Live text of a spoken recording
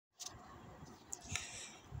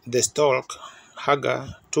The stalk,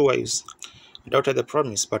 Hagar, two wives, doubted the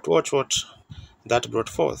promise, but watch what that brought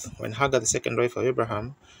forth. When Hagar, the second wife of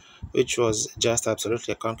Abraham, which was just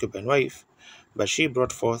absolutely a concubine wife, but she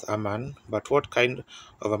brought forth a man. But what kind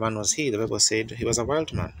of a man was he? The Bible said he was a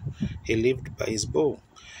wild man. He lived by his bow,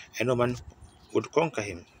 and no man would conquer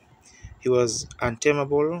him. He was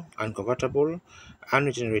untamable, unconvertible,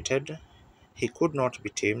 unregenerated. He could not be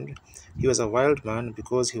tamed. He was a wild man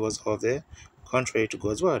because he was of the contrary to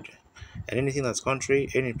God's word. And anything that's contrary,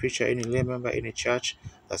 any preacher, any lay member, any church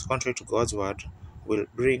that's contrary to God's word will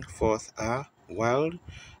bring forth a wild,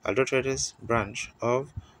 adulterous branch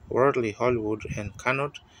of worldly Hollywood and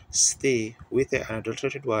cannot stay with the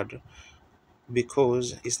unadulterated word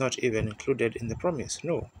because it's not even included in the promise.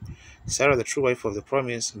 No. Sarah, the true wife of the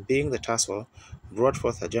promise, being the tassel, brought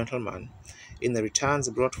forth a gentleman. In the returns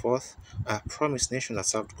brought forth a promised nation that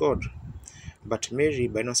served God. But Mary,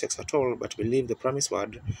 by no sex at all, but believed the promised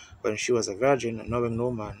word, when she was a virgin, knowing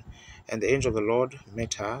no man. And the angel of the Lord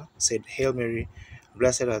met her, said, Hail Mary,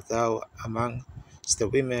 blessed art thou amongst the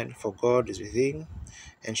women, for God is with thee.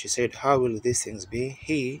 And she said, How will these things be?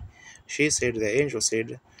 She said, the angel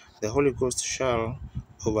said, The Holy Ghost shall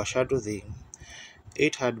overshadow thee.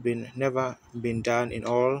 It had never been done in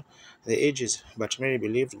all the ages, but Mary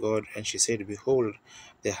believed God, and she said, Behold,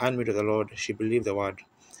 the handmaid of the Lord, she believed the word.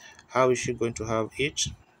 How is she going to have it?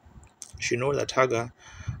 She knows that Hagar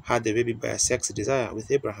had the baby by a sex desire with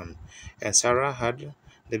Abraham, and Sarah had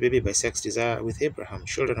the baby by sex desire with Abraham,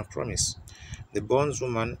 children of promise, the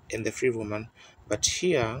bondswoman and the free woman. But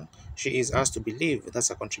here she is asked to believe. That's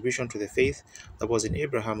a contribution to the faith that was in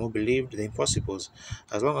Abraham, who believed the impossibles.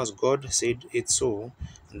 As long as God said it so,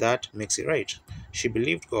 that makes it right. She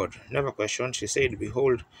believed God, never questioned. She said,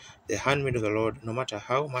 Behold, the handmaid of the Lord, no matter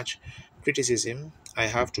how much criticism I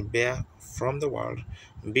have to bear from the world,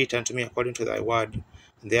 be it unto me according to thy word.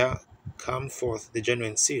 There come forth the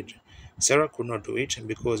genuine seed. Sarah could not do it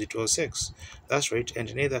because it was sex. That's right,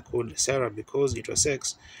 and neither could Sarah because it was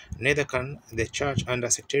sex. Neither can the church under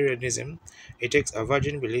sectarianism. It takes a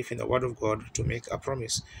virgin belief in the word of God to make a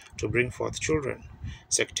promise to bring forth children.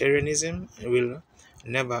 Sectarianism will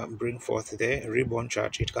never bring forth the reborn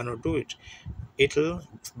church. It cannot do it. It'll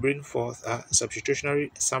bring forth a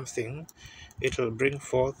substitutionary something. It'll bring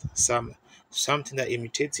forth something that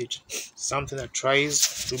imitates it, something that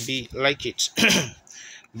tries to be like it.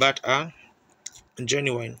 But a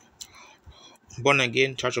genuine born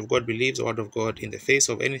again church of God believes the word of God in the face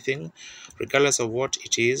of anything, regardless of what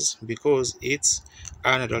it is, because it's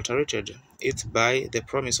unadulterated. It's by the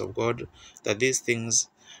promise of God that these things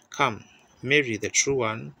come. Mary, the true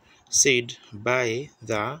one, said by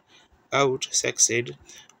the said,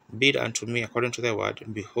 Bid unto me according to thy word.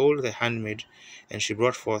 Behold the handmaid. And she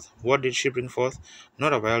brought forth. What did she bring forth?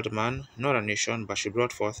 Not a wild man, not a nation, but she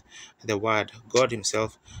brought forth the word, God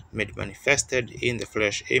himself made manifested in the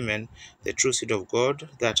flesh. Amen. The true seed of God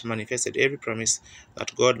that manifested every promise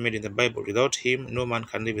that God made in the Bible. Without him, no man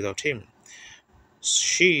can live without him.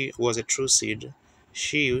 She was a true seed.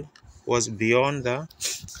 She was beyond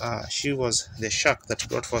she was the shark that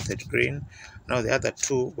brought forth the grain. Now the other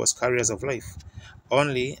two was carriers of life,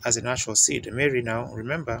 only as a natural seed. Mary, now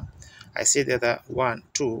remember, I said the other one,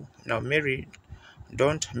 two. Now Mary,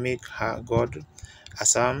 don't make her God as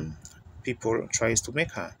some people tries to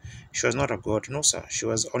make her. She was not a God, no sir. She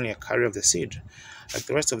was only a carrier of the seed, like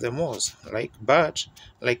the rest of them was. Like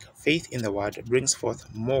faith in the word brings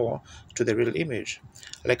forth more to the real image.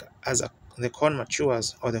 Like as the corn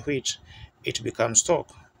matures or the wheat, it becomes stalk.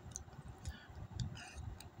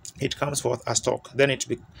 It comes forth a stalk. Then it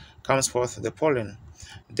comes forth the pollen.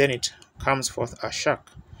 Then it comes forth a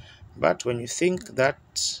shark. But when you think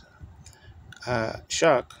that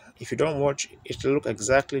shark, if you don't watch, it'll look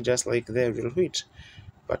exactly just like the real wheat.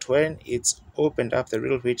 But when it's opened up, the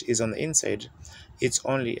real wheat is on the inside. It's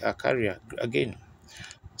only a carrier again.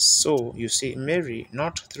 So you see, Mary,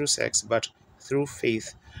 not through sex, but through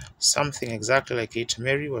faith, something exactly like it.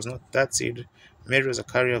 Mary was not that seed. Mary was a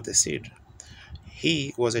carrier of the seed.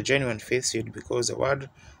 He was a genuine faith seed because the word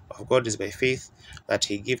of God is by faith that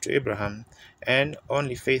he gave to Abraham, and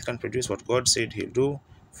only faith can produce what God said he'll do,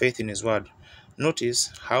 faith in his word.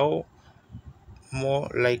 Notice how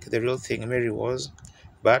more like the real thing Mary was,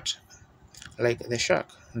 but like the shark.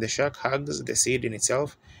 The shark hugs the seed in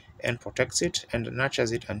itself and protects it and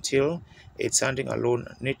nurtures it until it's standing alone,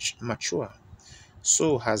 mature.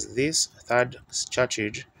 So has this third church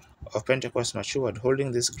age of Pentecost matured,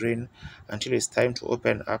 holding this grain until it's time to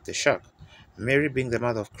open up the shark. Mary being the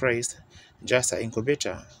mother of Christ, just an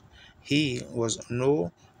incubator. He was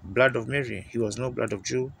no blood of Mary. He was no blood of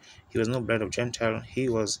Jew. He was no blood of Gentile. He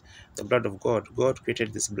was the blood of God. God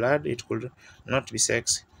created this blood. It could not be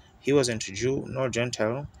sex. He wasn't Jew nor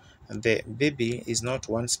Gentile. The baby is not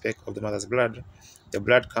one speck of the mother's blood. The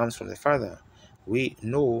blood comes from the father. We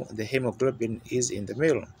know the hemoglobin is in the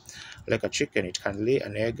male. Like a chicken, it can lay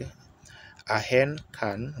an egg. A hen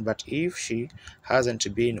can, but if she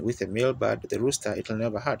hasn't been with a male bird, the rooster, it'll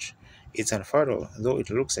never hatch. It's unfertile, though it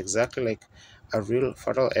looks exactly like a real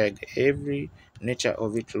fertile egg. Every nature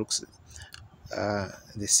of it looks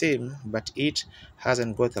the same, but it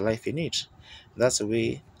hasn't got the life in it. That's the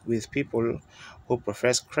way with people who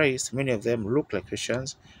profess Christ. Many of them look like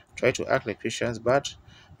Christians, try to act like Christians, but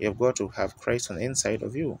you've got to have Christ on the inside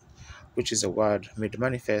of you, which is a word made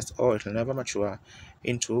manifest, or it will never mature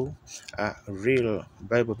into a real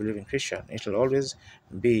Bible believing Christian. It will always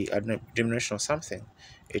be a denomination of something.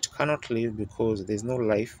 It cannot live because there's no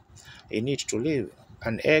life in it to live.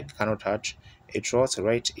 An egg cannot hatch, it rots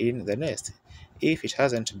right in the nest if it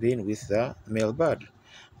hasn't been with the male bird.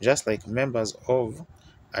 Just like members of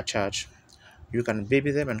a church, you can baby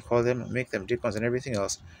them and call them, make them deacons and everything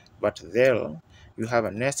else, but they'll you have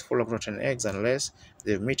a nest full of rotten eggs unless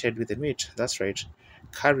they've mated with the meat. That's right.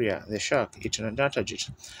 Carrier, the shark, it nurtured it.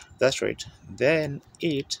 That's right. Then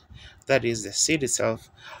it, that is the seed itself,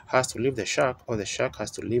 has to leave the shark, or the shark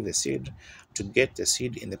has to leave the seed to get the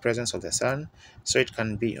seed in the presence of the sun, so it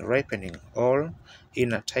can be ripening, all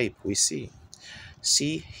in a type we see.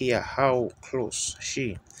 See here how close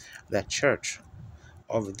she, the church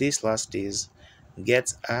of these last days,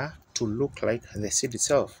 gets to look like the seed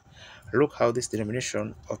itself. Look how this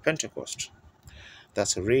denomination of Pentecost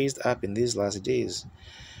that's raised up in these last days,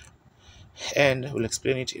 and we'll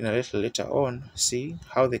explain it in a little later on. See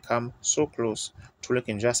how they come so close to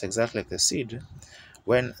looking just exactly like the seed.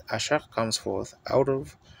 When a shark comes forth out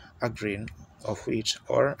of a grain of wheat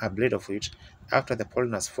or a blade of wheat, after the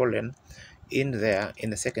pollen has fallen in there in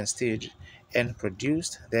the second stage and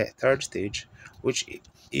produced the third stage, which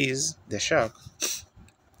is the shark,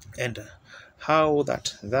 and how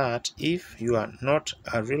that if you are not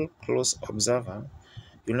a real close observer,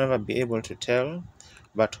 you'll never be able to tell,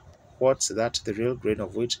 but what's that the real grain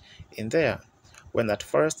of wheat in there. When that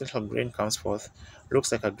first little grain comes forth,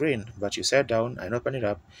 looks like a grain, but you sit down and open it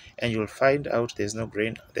up, and you'll find out there's no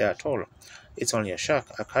grain there at all. It's only a shark,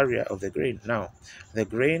 a carrier of the grain. Now, the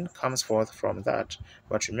grain comes forth from that,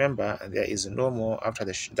 but remember, there is no more after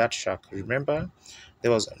that shark. Remember,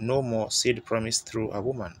 there was no more seed promised through a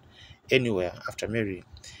woman anywhere after Mary,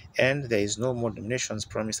 and there is no more denominations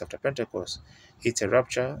promised after Pentecost. It's a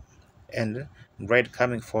rapture and bride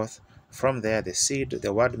coming forth from there, the seed,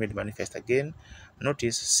 the word made manifest again.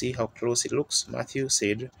 Notice, see how close it looks. Matthew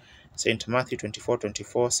said, St. Matthew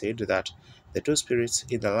 24:24 said that the two spirits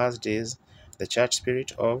in the last days, the church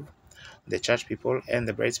spirit of the church people and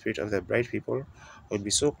the bride spirit of the bride people, would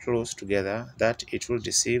be so close together that it will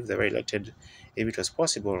deceive the very elected if it was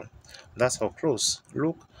possible. That's how close.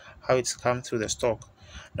 Look how it's come through the stalk.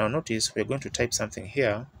 Now notice we're going to type something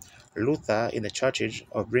here. Luther, in the church age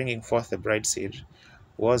of bringing forth the bride seed,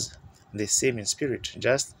 was the same in spirit.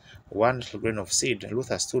 Just one little grain of seed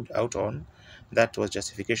Luther stood out on. That was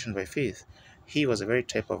justification by faith. He was a very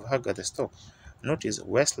type of Hagar the stalk. Notice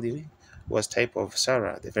Wesley was type of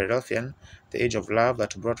Sarah the Philadelphian, the age of love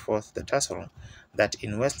that brought forth the tassel. That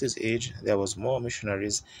in Wesley's age there was more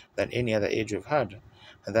missionaries than any other age we've had,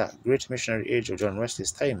 the great missionary age of John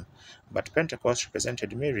Wesley's time. But Pentecost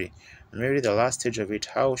represented Mary. Mary, the last stage of it,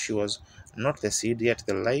 how she was not the seed, yet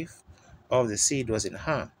the life of the seed was in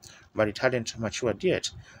her, but it hadn't matured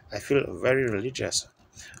yet. I feel very religious.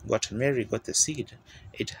 But Mary got the seed.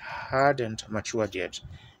 It hadn't matured yet.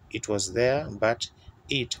 It was there, but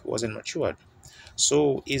it wasn't matured.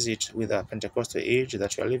 So is it with the Pentecostal age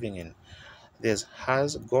that we are living in. There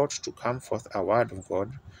has got to come forth a word of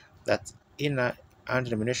God that inner and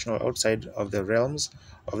denominational outside of the realms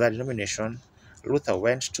of that denomination. Luther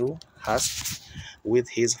went to ask with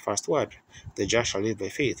his first word, the just shall live by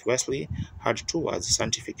faith. Wesley had two words,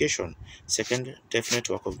 sanctification, second, definite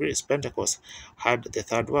work of grace. Pentecost had the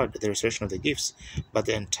third word, the restoration of the gifts. But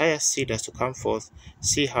the entire seed has to come forth.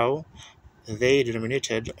 See how they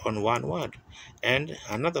denominated on one word, and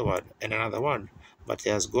another word, and another word. But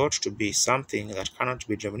there's got to be something that cannot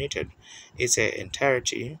be denominated. It's the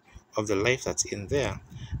entirety of the life that's in there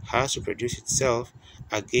has to produce itself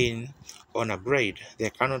again on a bride. There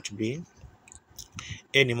cannot be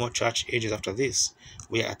any more church ages after this.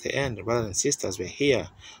 We are at the end, brothers and sisters. We're here.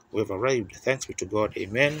 We've arrived. Thanks be to God.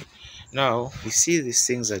 Amen. Now, we see these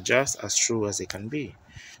things are just as true as they can be.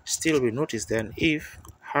 Still, we notice then if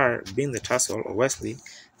her being the tassel, or Wesley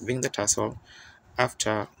being the tassel,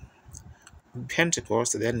 after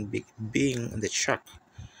Pentecost, then being the shock,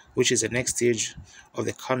 which is the next stage of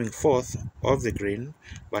the coming forth of the grain.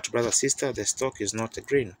 But brother, sister, the stalk is not the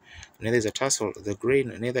grain, neither is a tassel the grain,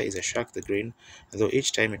 neither is a shock the grain, though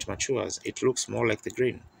each time it matures, it looks more like the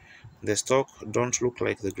grain. The stalk don't look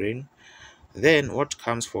like the grain. Then what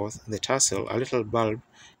comes forth? The tassel, a little bulb,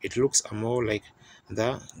 it looks more like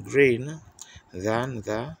the grain than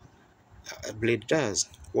the blade does.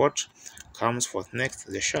 What comes forth next?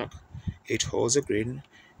 The shock. It holds a grain,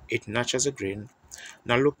 it nurtures a grain.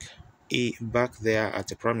 Now look back there at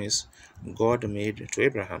the promise God made to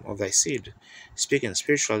Abraham of thy seed. Speaking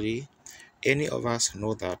spiritually, any of us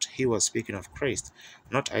know that he was speaking of Christ,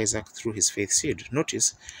 not Isaac through his faith seed.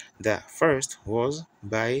 Notice the first was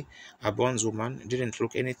by a bondwoman, didn't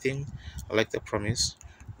look anything like the promise.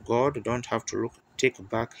 God don't have to take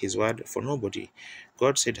back his word for nobody.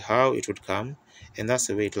 God said how it would come, and that's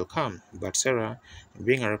the way it will come. But Sarah,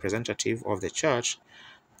 being a representative of the church,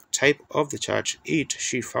 type of the church,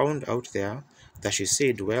 she found out there that she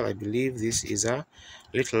said, well, I believe this is a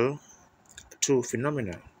little too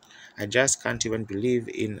phenomenal. I just can't even believe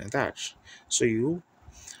in that. So you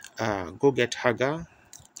go get Hagar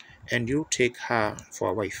and you take her for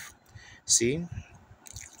a wife. See,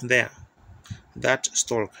 there, that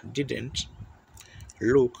stalk didn't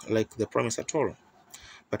look like the promise at all.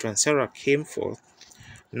 But when Sarah came forth,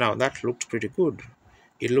 now that looked pretty good.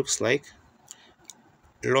 It looks like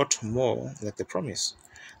a lot more like the promise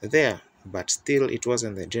there, but still it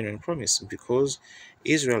wasn't the genuine promise, because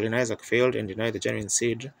Israel in Isaac failed and denied the genuine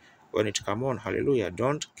seed when it come on. Hallelujah.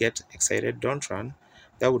 Don't get excited, don't run,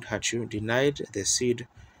 that would hurt you. Denied the seed,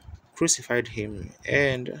 crucified him,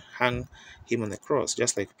 and hung him on the cross,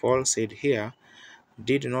 just like Paul said here.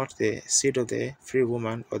 Did not the seed of the free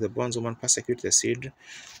woman or the bondwoman persecute the seed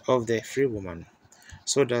of the free woman?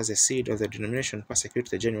 So does the seed of the denomination persecute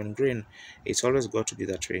the genuine grain. It's always got to be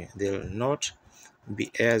that way. They'll not be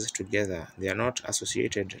heirs together. They are not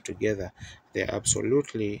associated together. They are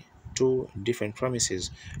absolutely two different promises,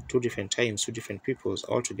 two different times, two different peoples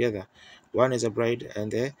altogether. One is a bride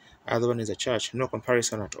and the other one is a church. No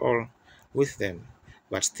comparison at all with them.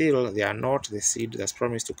 But still, they are not the seed that's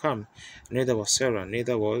promised to come. Neither was Sarah,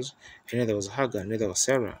 neither was Hagar, neither was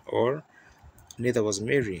Sarah, or neither was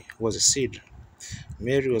Mary, who was a seed.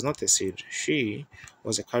 Mary was not the seed. She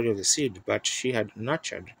was a carrier of the seed, but she had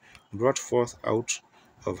nurtured, brought forth out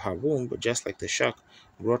of her womb, just like the shark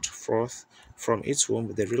brought forth from its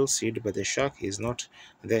womb the real seed, but the shark is not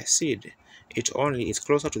the seed. It's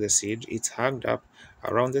closer to the seed, it's hugged up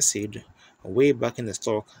around the seed, way back in the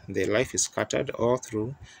stalk. The life is scattered all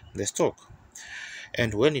through the stalk.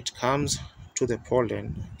 And when it comes to the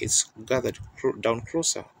pollen, it's gathered down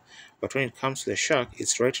closer. But when it comes to the shark,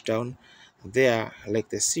 it's right down there like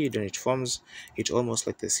the seed, and it forms it almost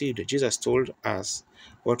like the seed. Jesus told us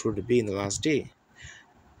what would be in the last day.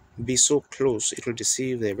 Be so close, it will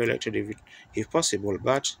deceive the elected if possible.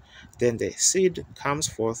 But then the seed comes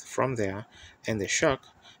forth from there, and the shark,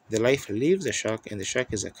 the life leaves the shark, and the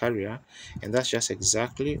shark is a carrier. And that's just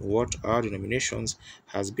exactly what our denominations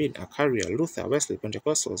has been, a carrier: Luther, Wesley,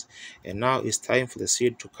 Pentecostals. And now it's time for the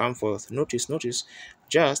seed to come forth. Notice,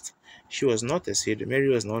 just she was not the seed. Mary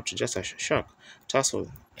was not just a shark,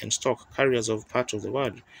 tassel, and stalk, carriers of part of the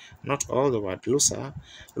word, not all the word. Luther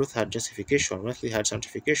had justification, Wesley had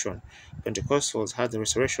sanctification, Pentecostals had the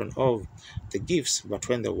restoration of the gifts. But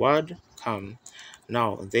when the word came,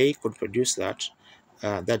 now they could produce that.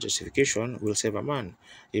 That justification will save a man.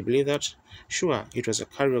 You believe that? Sure, it was a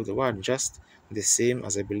carrier of the word, just the same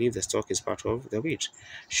as I believe the stalk is part of the wheat.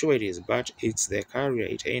 Sure it is, but it's the carrier,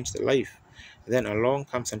 it ain't the life. Then along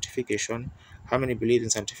comes sanctification. How many believe in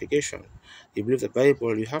sanctification? You believe the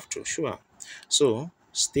Bible, you have to, sure. So,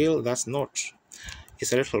 still, that's not.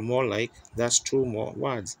 It's a little more like that's two more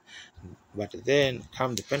words. But then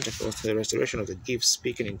come the Pentecost, the restoration of the gifts,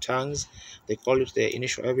 speaking in tongues. They call it the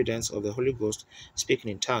initial evidence of the Holy Ghost, speaking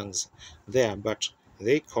in tongues there. But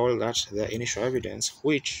they call that the initial evidence,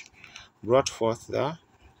 which brought forth the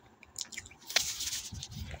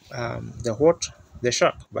what? The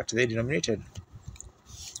shark, but they denominated.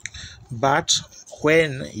 But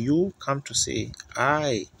when you come to say,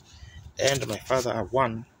 I and my Father are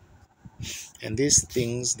one, and these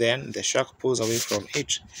things, then the shark pulls away from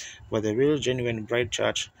it. But the real, genuine, bright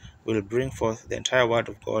church will bring forth the entire word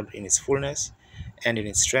of God in its fullness and in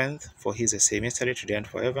its strength, for he is the same yesterday, today, and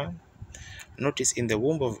forever. Notice, in the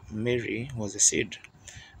womb of Mary was the seed.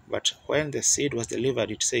 But when the seed was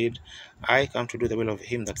delivered, it said, I come to do the will of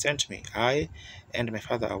him that sent me. I and my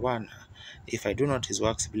Father are one. If I do not his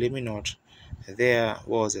works, believe me not. There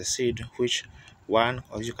was a seed which One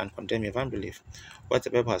of you can condemn me of unbelief. What the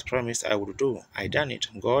Bible has promised I would do, I done it.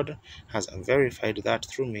 God has verified that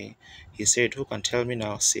through me. He said, who can tell me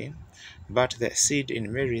now? See? But the seed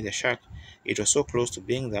in Mary, the shark, it was so close to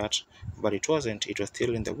being that, but it wasn't. It was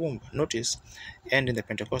still in the womb. Notice, and in the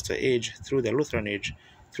Pentecostal age, through the Lutheran age,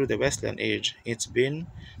 through the Wesleyan age, it's been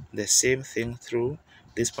the same thing through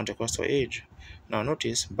this Pentecostal age. Now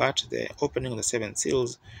notice, but the opening of the seven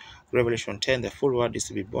seals, Revelation 10, the full word is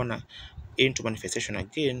to be born into manifestation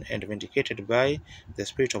again and vindicated by the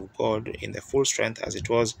Spirit of God in the full strength as it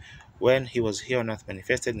was when he was here on earth,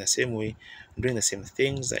 manifested in the same way, doing the same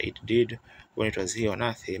things that it did when it was here on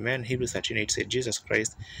earth. Amen. Hebrews 13:8 said Jesus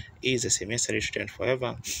Christ is the same yesterday, today, and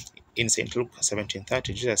forever. In St. Luke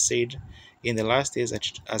 17:30, Jesus said, in the last days,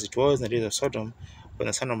 as it was in the days of Sodom, when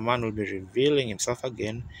the Son of Man will be revealing himself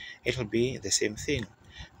again, it will be the same thing.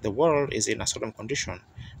 The world is in a Sodom condition,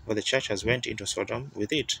 but the church has went into Sodom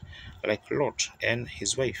with it, like Lot and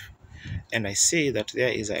his wife. And I say that there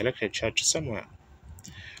is an elected church somewhere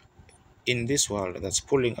in this world that's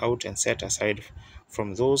pulling out and set aside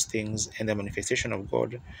from those things, and the manifestation of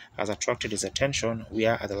God has attracted his attention. We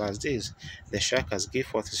are at the last days. The shark has given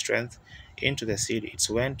forth his strength into the seed. It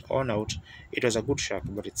went on out. It was a good shark,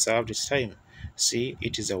 but it served its time. See,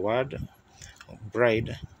 it is a word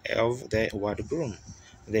bride of the word groom,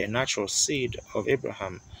 the natural seed of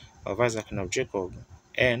Abraham, of Isaac, and of Jacob,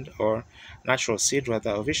 and or natural seed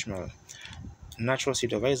rather of Ishmael, natural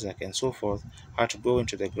seed of Isaac, and so forth, had to go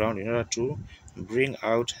into the ground in order to bring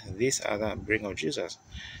out this other, bring out Jesus.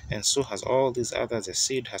 And so has all these others. The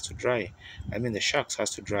seed has to dry. I mean, the sharks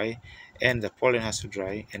has to dry, and the pollen has to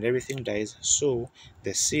dry, and everything dies, so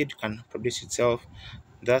the seed can produce itself.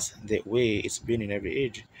 That's the way it's been in every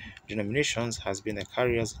age. Denominations has been the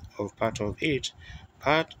carriers of part of it.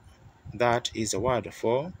 Part that is a word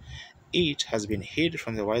for it has been hid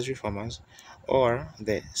from the wise reformers, or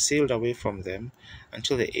the sealed away from them,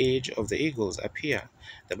 until the age of the eagles appear.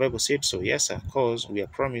 The Bible said so, yes, sir, because we are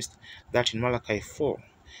promised that in Malachi 4.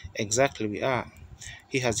 Exactly we are.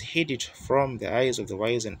 He has hid it from the eyes of the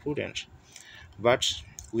wise and prudent. But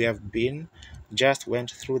we have been just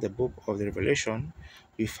went through the book of the Revelation.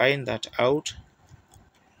 We find that out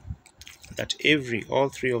that all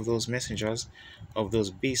three of those messengers of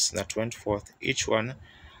those beasts that went forth, each one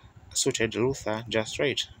suited Luther just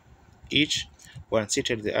right. Each one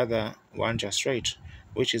seated the other one just right,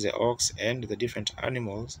 which is the ox and the different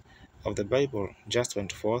animals of the Bible just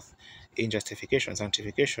went forth in justification,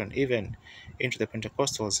 sanctification, even into the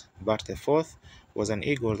Pentecostals. But the fourth was an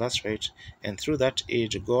eagle, that's right, and through that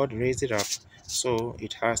age God raised it up, so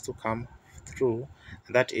it has to come through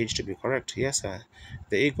that age to be correct. Yes, sir.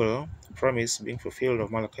 The eagle promise being fulfilled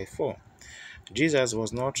of Malachi 4. Jesus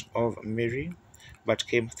was not of Mary, but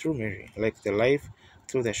came through Mary, like the life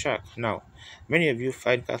through the shark. Now, many of you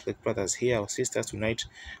fine Catholic brothers here or sisters tonight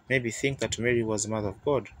maybe think that Mary was the mother of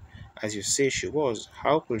God. As you say she was,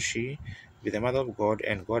 how could she be the mother of God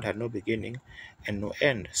and God had no beginning and no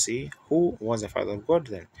end? See, who was the father of God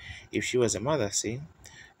then? If she was a mother, see,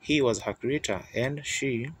 he was her creator, and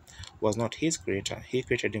she was not his creator. He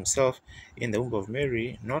created himself in the womb of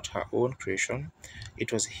Mary, not her own creation.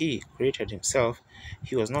 It was he created himself.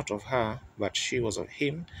 He was not of her, but she was of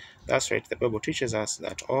him. That's right. The Bible teaches us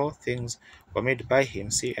that all things were made by him,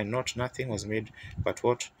 see, and not nothing was made but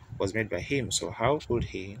what was made by him. So how would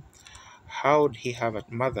he have a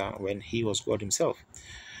mother when he was God himself?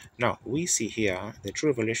 Now, we see here the true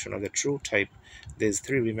revelation of the true type. There's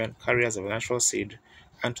three women, carriers of a natural seed,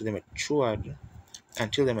 until they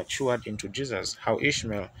matured into Jesus. How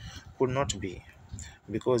Ishmael could not be,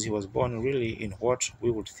 because he was born really in what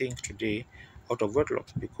we would think today out of wedlock,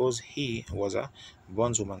 because he was a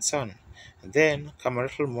bondwoman's son. Then come a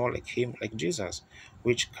little more like him, like Jesus,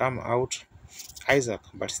 which come out Isaac,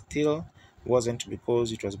 but still wasn't,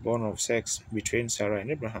 because it was born of sex between Sarah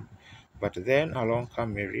and Abraham. But then along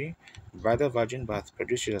came Mary, by the virgin birth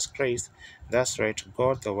produced Jesus Christ. That's right,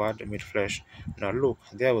 God the Word made flesh. Now look,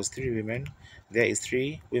 there was three women. There is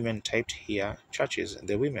three women typed here, churches.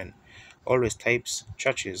 The women always types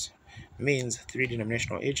churches, means three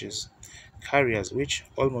denominational ages, carriers which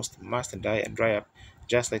almost must die and dry up,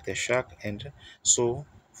 just like the shark and so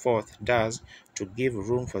forth does, to give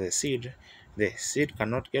room for the seed. The seed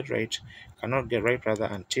cannot get ripe rather,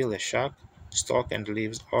 until the shark, stalk, and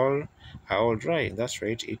leaves are all dry. That's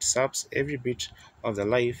right, it saps every bit of the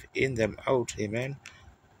life in them out. Amen.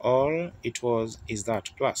 All it was is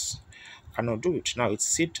that plus cannot do it. Now it's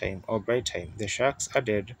seed time or bride time. The sharks are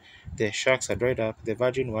dead. The sharks are dried up. The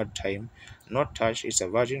virgin word time, not touched. It's a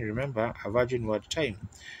virgin. Remember, a virgin word time.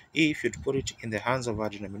 If you'd put it in the hands of our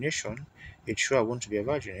denomination, it sure won't be a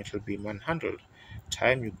virgin. It will be manhandled.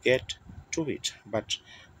 time you get to it. But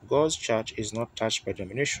God's church is not touched by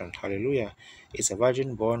denomination. Hallelujah. It's a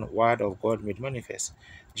virgin born word of God made manifest.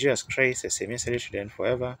 Jesus Christ, the same yesterday, today, and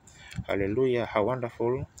forever. Hallelujah. How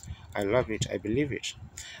wonderful. I love it. I believe it.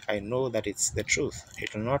 I know that it's the truth.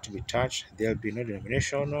 It will not be touched. There'll be no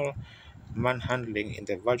denominational manhandling in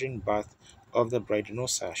the virgin birth of the bride. No,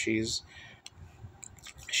 sir. She is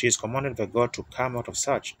commanded by God to come out of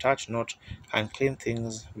such. Touch not unclean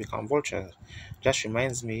things, become vultures. Just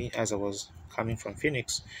reminds me as I was coming from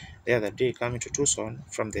Phoenix the other day, coming to Tucson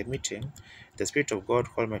from the meeting, the Spirit of God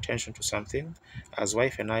called my attention to something. As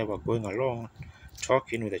wife and I were going along,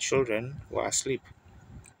 talking with the children who were asleep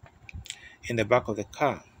in the back of the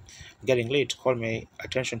car. Getting late called my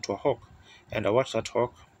attention to a hawk, and I watched that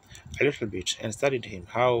hawk a little bit and studied him,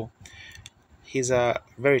 how he's a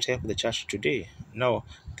very type of the church today. Now,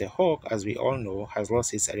 the hawk, as we all know, has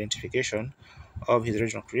lost its identification of his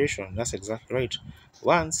original creation. That's exactly right.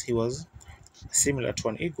 Once he was similar to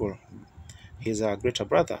an eagle. He's a greater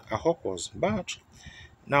brother, a hawk was, but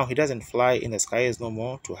now he doesn't fly in the skies no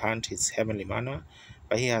more to hunt his heavenly manna,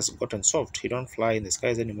 but he has gotten soft. He don't fly in the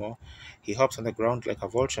skies anymore. He hops on the ground like a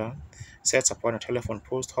vulture, sets upon a telephone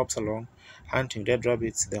post, hops along, hunting dead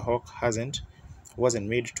rabbits. The hawk wasn't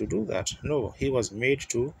made to do that. No, he was made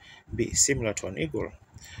to be similar to an eagle.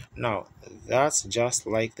 Now, that's just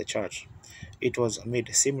like the church. It was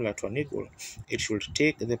made similar to an eagle. It should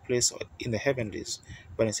take the place in the heavenlies,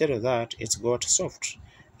 but instead of that, it's got soft.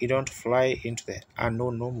 You don't fly into the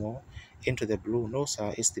unknown no more, into the blue. No,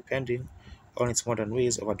 sir. It's depending on its modern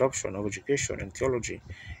ways of adoption, of education, and theology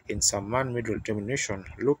in some man-made denomination,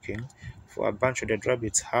 looking for a bunch of dead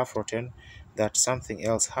rabbits half rotten that something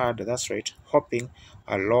else had. That's right, hopping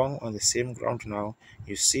along on the same ground now.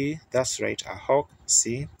 You see, that's right, a hawk.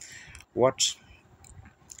 See what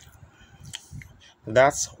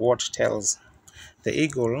that's what tells. The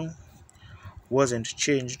eagle wasn't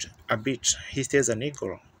changed a bit. He stays an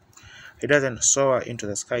eagle. He doesn't soar into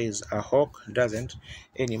the skies. A hawk doesn't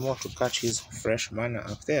anymore to catch his fresh manna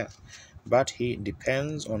up there. But he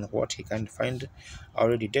depends on what he can find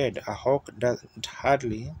already dead. A hawk doesn't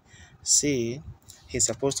hardly see he's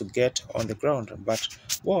supposed to get on the ground. But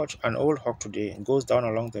watch, an old hawk today goes down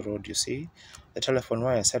along the road, you see, the telephone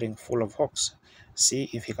wire setting full of hawks. See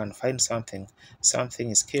if he can find something. Something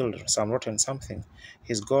is killed, some rotten something.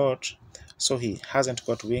 He's got, so he hasn't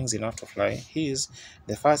got wings enough to fly.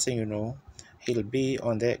 The first thing you know, he'll be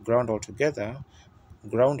on the ground altogether,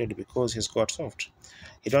 grounded because he's got soft.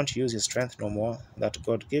 He don't use his strength no more that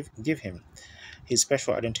God give him. His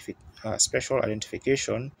special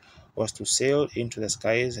identification was to sail into the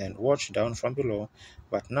skies and watch down from below,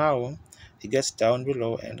 but now he gets down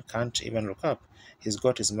below and can't even look up. He's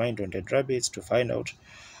got his mind on dead rabbits to find out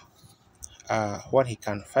what he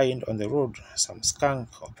can find on the road, some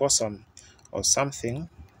skunk or possum or something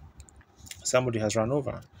somebody has run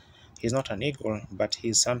over. He's not an eagle, but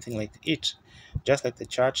he's something like it. Just like the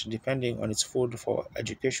church, depending on its food for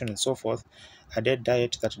education and so forth, a dead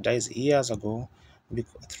diet that dies years ago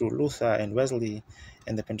through Luther and Wesley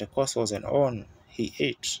and the Pentecostals and on, he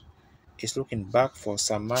ate, is looking back for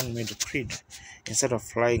some man-made creed instead of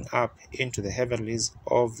flying up into the heavenlies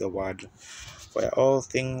of the Word. Where all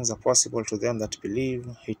things are possible to them that believe,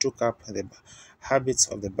 he took up the habits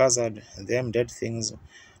of the buzzard, them dead things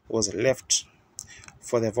was left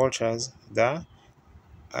for the vultures, the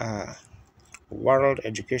world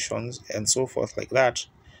educations and so forth like that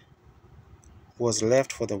was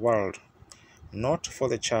left for the world, not for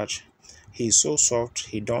the church. He is so soft,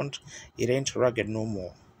 it ain't rugged no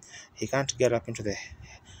more. He can't get up into the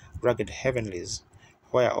rugged heavenlies,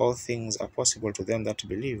 where all things are possible to them that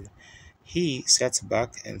believe. He sets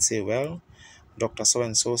back and say, well, Dr.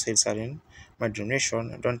 So-and-so said certain, my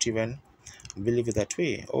generation don't even believe it that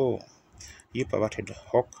way. Oh, you perverted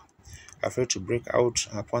hawk, afraid to break out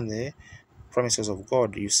upon the promises of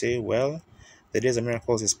God. You say, well, the days of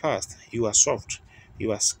miracles is past. You are soft.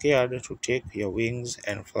 You are scared to take your wings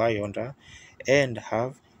and fly yonder and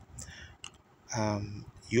have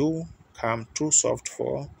you come too soft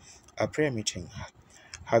for a prayer meeting.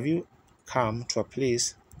 Have you come to a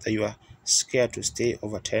place that you are scared to stay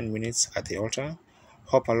over 10 minutes at the altar?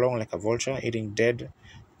 Hop along like a vulture eating dead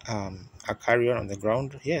a carrion on the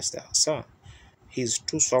ground? Yes, sir. He's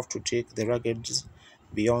too soft to take the rugged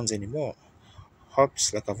beyonds anymore.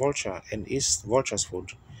 Hops like a vulture and eats vulture's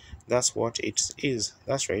food. That's what it is.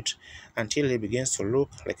 That's right. Until he begins to look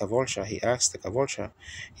like a vulture, he acts like a vulture.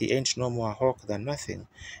 He ain't no more a hawk than nothing.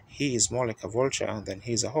 He is more like a vulture than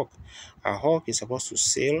he is a hawk. A hawk is supposed to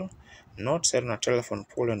sail, not sit on a telephone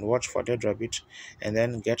pole and watch for a dead rabbit, and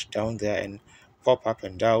then get down there and pop up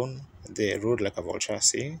and down the road like a vulture.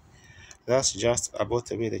 See, that's just about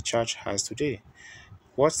the way the church has today.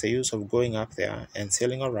 What's the use of going up there and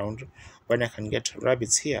sailing around when I can get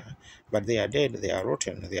rabbits here? But they are dead, they are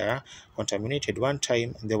rotten, they are contaminated. One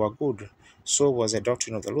time they were good. So was the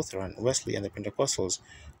doctrine of the Lutheran, Wesley, and the Pentecostals.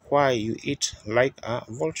 Why you eat like a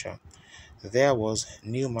vulture? There was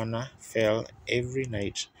new manna fell every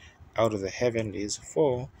night out of the heavenlies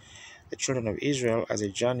for the children of Israel as they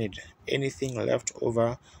journeyed. Anything left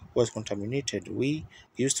over was contaminated. We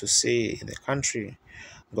used to say in the country,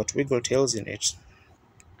 got wiggle tails in it.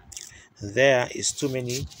 There is too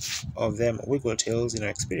many of them wiggle tails in our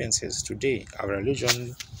experiences today. Our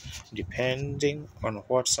religion depending on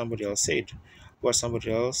what somebody else said,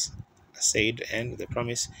 and the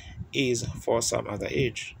promise is for some other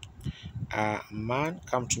age. A man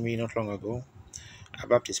came to me not long ago, a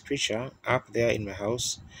Baptist preacher up there in my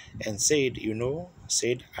house, and said,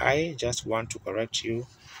 said, I just want to correct you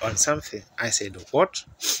on something. I said, what?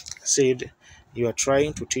 Said, you are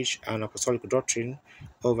trying to teach an apostolic doctrine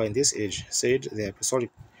over in this age. Said, the apostolic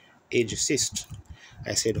age ceased.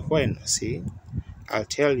 I said, when? See, I'll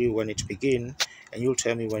tell you when it began, and you'll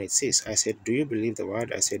tell me when it ceased. I said, do you believe the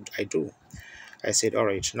word? I said, I do. I said, all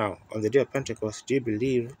right, now, on the day of Pentecost, do you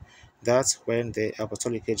believe that's when the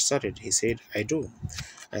apostolic age started? He said, I do.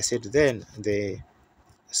 I said, then the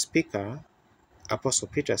speaker, Apostle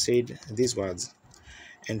Peter, said these words.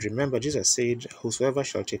 And remember, Jesus said, whosoever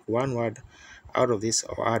shall take one word out of this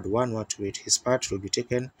or add one word to it, his part will be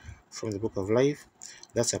taken from the book of life.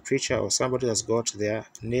 That's a preacher or somebody that's got their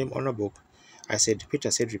name on a book. I said,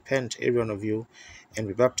 Peter said, repent, every one of you, and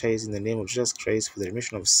be baptized in the name of Jesus Christ for the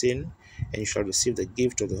remission of sin, and you shall receive the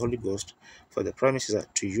gift of the Holy Ghost. For the promises are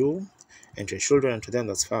to you and to your children and to them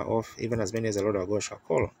that's far off, even as many as the Lord our God shall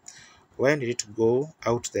call. When did it go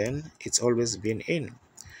out then? It's always been in.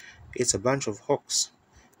 It's a bunch of hawks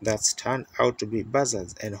that turned out to be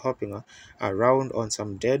buzzards and hopping around on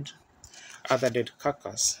some other dead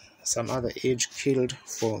carcass, some other age killed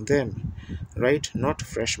for them, right? Not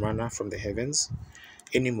fresh manna from the heavens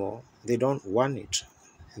anymore. They don't want it.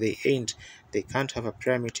 They ain't. They can't have a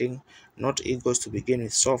prayer meeting. Not egos to begin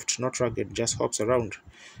with, soft, not rugged, just hops around.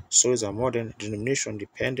 So is a modern denomination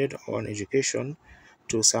depended on education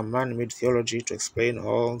to some man-made theology to explain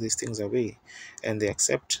all these things away, and they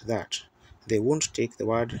accept that. They won't take the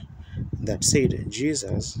word that said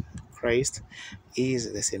Jesus Christ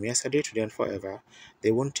is the same yesterday, today, and forever.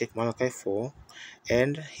 They won't take Malachi 4,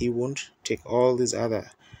 and he won't take all these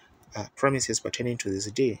other promises pertaining to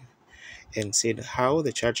this day, and said how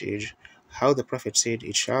the church age, how the prophet said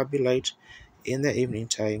it shall be light in the evening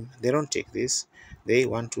time. They don't take this. They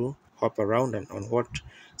want to hop around and on what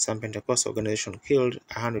some Pentecostal organization killed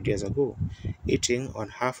 100 years ago, eating on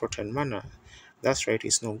half-rotten manna. That's right,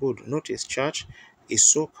 it's no good. Notice, church is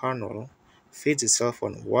so carnal, feeds itself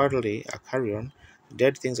on worldly carrion,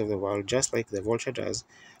 dead things of the world, just like the vulture does.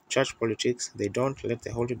 Church politics, they don't let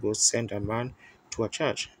the Holy Ghost send a man to a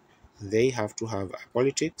church. They have to have a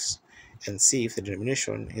politics and see if the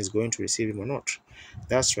denomination is going to receive him or not.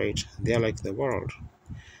 That's right, they are like the world.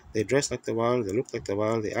 They dress like the world, they look like the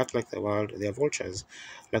world, they act like the world, they are vultures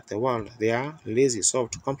like the world. They are lazy,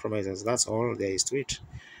 soft compromisers. That's all there is to it.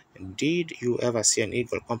 Did you ever see an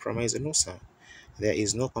eagle compromise? No, sir. There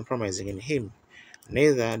is no compromising in him.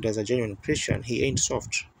 Neither does a genuine Christian. He ain't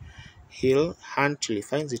soft. He'll hunt till he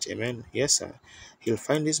finds it. Amen. Yes, sir. He'll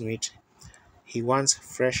find his meat. He wants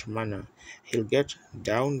fresh manna. He'll get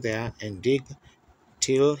down there and dig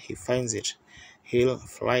till he finds it. He'll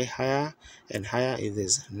fly higher and higher. If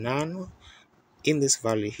there's none in this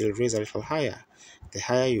valley, he'll raise a little higher. The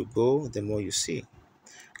higher you go, the more you see.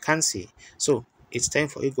 Can see. So it's time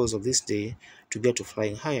for eagles of this day to get to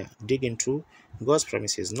flying higher, dig into God's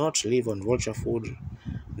promises, not live on vulture food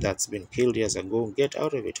that's been killed years ago. Get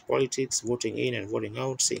out of it. Politics, voting in and voting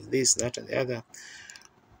out, saying this, that, and the other.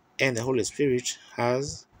 And the Holy Spirit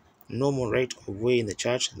has no more right of way in the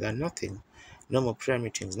church than nothing. No more prayer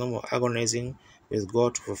meetings, no more agonizing with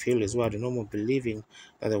God to fulfill His word, no more believing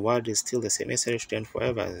that the word is still the same yesterday, today, and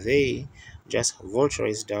forever. They just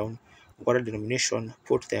vulturize down what a denomination,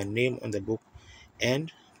 put their name on the book,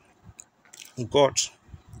 and got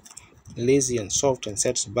lazy and soft and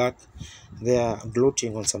sets back. They are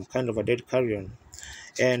gloating on some kind of a dead carrion,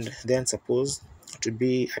 and then supposed to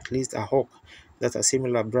be at least a hawk that's a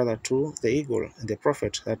similar brother to the eagle, the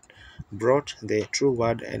prophet that brought the true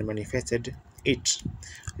word and manifested it,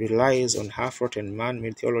 relies on half-rotten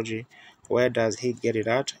man-made theology. Where does he get it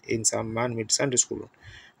at? In some man-made Sunday school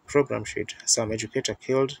program sheet some educator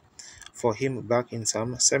killed for him back in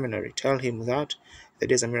some seminary. Tell him that the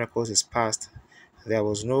days of miracles is past. There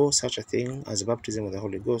was no such a thing as baptism with the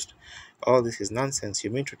Holy Ghost. All this is nonsense. You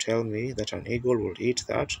mean to tell me that an eagle will eat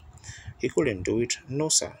that? He couldn't do it. No,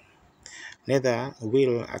 sir. Neither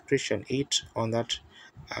will a Christian eat on that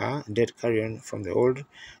dead carrion from the old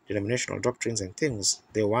denominational doctrines and things.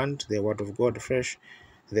 They want the Word of God fresh,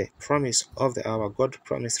 the promise of the hour. God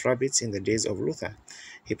promised rabbits in the days of Luther.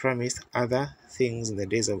 He promised other things in the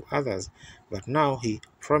days of others. But now He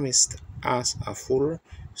promised us a full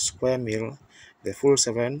square meal, the full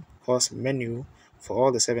 7-course menu for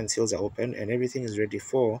all the 7 seals are open, and everything is ready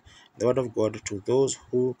for the Word of God to those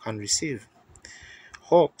who can receive.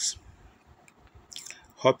 Hawks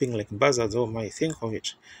hopping like buzzards, oh my, think of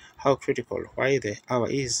it. How critical, why the hour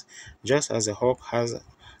is. Just as a hawk has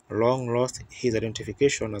long lost his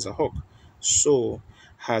identification as a hawk, so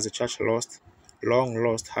has the church long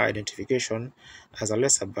lost her identification as a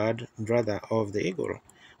lesser bird, brother of the eagle.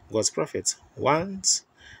 God's prophets, once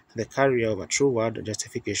the carrier of a true word,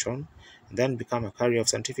 justification, then become a carrier of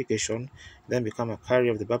sanctification, then become a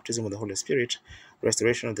carrier of the baptism of the Holy Spirit,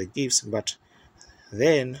 restoration of the gifts, but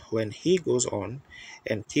then, when he goes on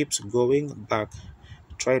and keeps going back,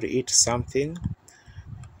 try to eat something,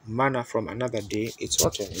 manna from another day, it's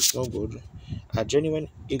rotten, it's no good. A genuine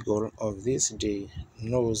eagle of this day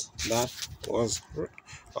knows that was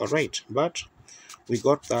alright, but we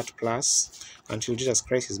got that plus until Jesus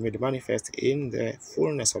Christ is made manifest in the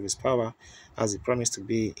fullness of his power as he promised to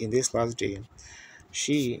be in this last day.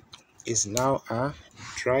 She is now a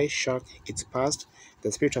dry shark, it's past.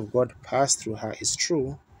 The Spirit of God passed through her is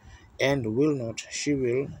true, and she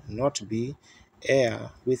will not be heir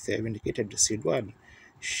with the vindicated seed word.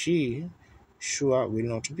 She sure will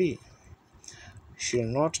not be. She'll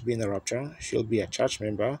not be in the rapture. She'll be a church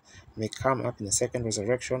member, may come up in the second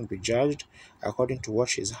resurrection, be judged according to what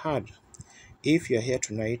she's heard. If you're here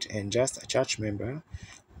tonight and just a church member,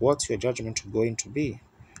 what's your judgment going to be?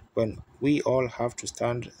 When we all have to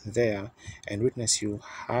stand there and witness you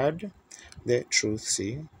heard the truth,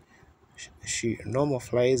 see? She no more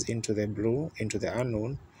flies into the blue, into the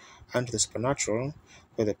unknown, and to the supernatural,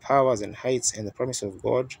 where the powers and heights and the promise of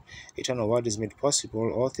God, eternal word is made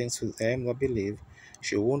possible, all things to them that believe.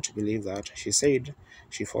 She won't believe that. She said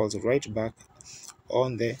she falls right back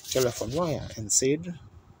on the telephone wire and said,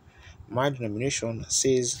 my denomination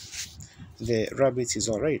says the rabbit is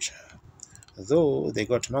alright, though they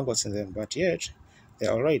got maggots in them, but yet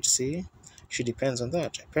they're alright, see? She depends on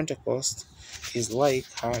that. Pentecost is like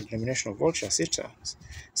her denominational vulture sisters,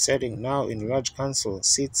 sitting now in large council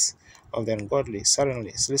seats of the ungodly,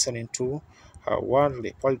 suddenly listening to her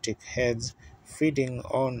worldly politic heads, feeding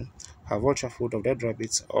on her vulture food of dead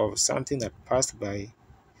rabbits of something that passed by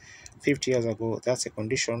 50 years ago. That's a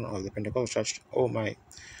condition of the Pentecostal church. Oh my.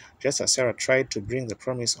 Just as Sarah tried to bring the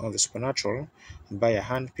promise of the supernatural by a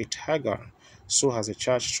hand-picked Hagar, so has the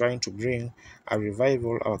church trying to bring a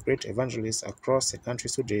revival, our great evangelists across the country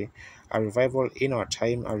today, a revival in our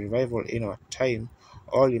time,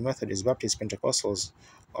 All you Methodists, Baptists, Pentecostals,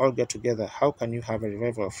 all get together. How can you have a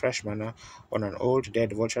revival of fresh manna on an old,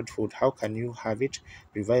 dead, vultured food? How can you have it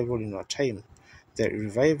revival in our time? The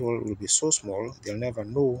revival will be so small, they'll never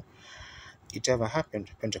know it ever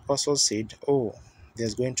happened. Pentecostals said, oh,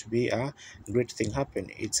 there's going to be a great thing happen.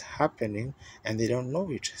 It's happening and they don't know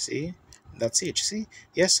it. See? That's it. See?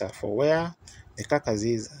 Yes, sir. For where the carcass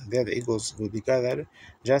is, there the eagles will be gathered,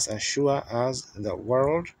 just as sure as the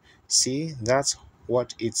world. See? That's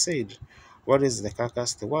what it said. What is the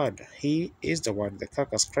carcass? The word. He is the word. The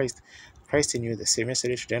carcass, Christ. Christ in you, the same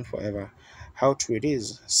yesterday, today, and forever. How true it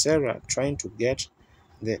is. Sarah trying to get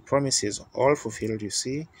the promises all fulfilled, you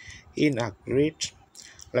see, in a great,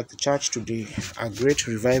 like the church today, a great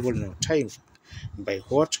revival in our time. By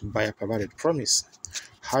what? By a perverted promise.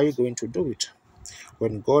 How are you going to do it?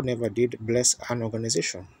 When God never did bless an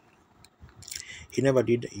organization, He never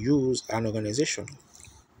did use an organization.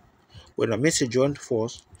 When a message joined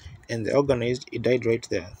force and they organized, it died right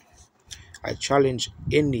there. I challenge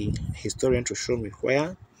any historian to show me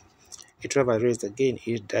where it ever raised again.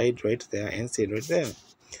 It died right there and stayed right there.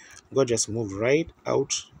 God just moved right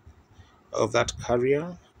out of that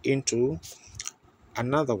carrier into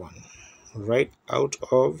another one, right out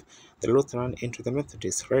of the Lutheran into the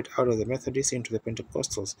Methodist, right out of the Methodist into the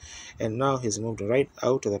Pentecostals, and now he's moved right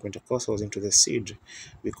out of the Pentecostals into the seed,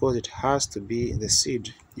 because it has to be the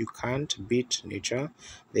seed. You can't beat nature.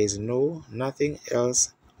 There is nothing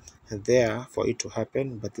else there for it to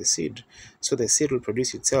happen but the seed. So the seed will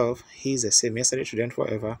produce itself. He is the same yesterday, today, and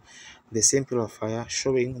forever. The same pillar of fire,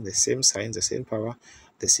 showing the same signs, the same power,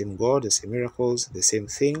 the same God, the same miracles, the same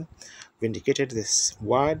thing vindicated this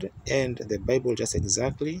word, and the Bible just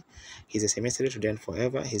exactly. He's the same yesterday, today, and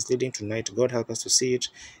forever. He's leading tonight. God help us to see it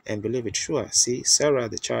and believe it. Sure. See, Sarah,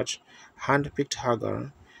 the church, handpicked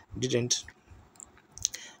Hagar.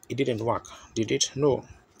 It didn't work, did it? No.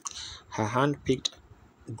 Her handpicked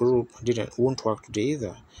group won't work today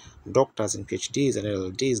either. Doctors and PhDs and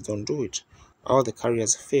LLDs don't do it. All the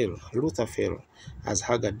carriers fail. Luther failed, as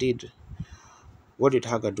Hagar did. What did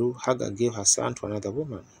Hagar do? Hagar gave her son to another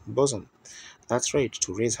woman, bosom. That's right,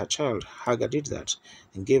 to raise her child. Hagar did that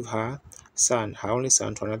and gave her son, her only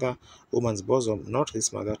son, to another woman's bosom, not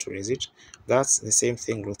this mother to raise it. That's the same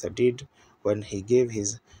thing Luther did when he gave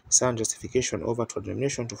his son justification over to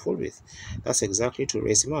damnation to fool with. That's exactly to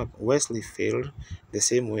raise him up. Wesley failed the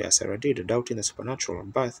same way as Sarah did, doubting the supernatural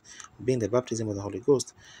birth being the baptism of the Holy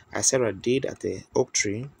Ghost, as Sarah did at the oak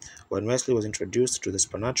tree when Wesley was introduced to the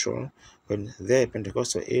supernatural. When the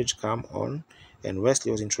Pentecostal age came on and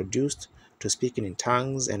Wesley was introduced to speaking in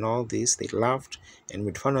tongues and all this, they laughed and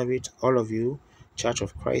made fun of it. All of you, Church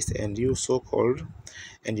of Christ, and you so-called,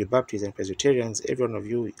 and you Baptists and Presbyterians, every one of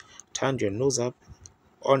you turned your nose up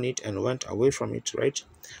on it and went away from it, right?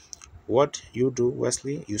 What you do,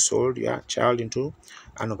 Wesley, you sold your child into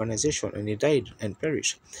an organization and he died and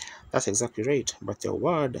perished. That's exactly right. But the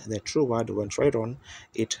word, the true word, went right on.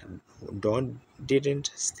 It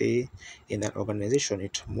didn't stay in that organization.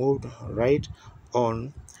 It moved right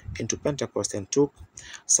on into Pentecost and took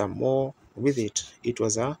some more with it. It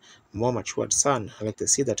was a more matured son, like the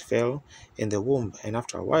seed that fell in the womb, and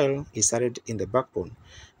after a while, it started in the backbone,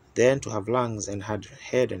 then to have lungs and had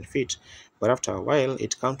head and feet. But after a while,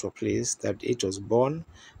 it came to a place that it was born.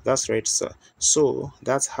 That's right, sir. So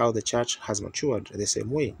that's how the church has matured the same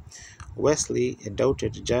way. Wesley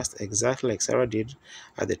doubted just exactly like Sarah did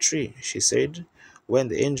at the tree. She said, when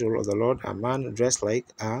the angel of the Lord, a man dressed like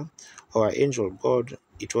or angel of God,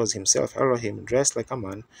 it was himself, Elohim, dressed like a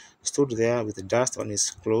man, stood there with dust on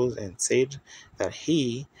his clothes and said that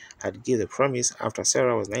he had given the promise after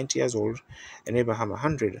Sarah was 90 years old and Abraham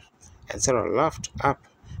 100. And Sarah laughed up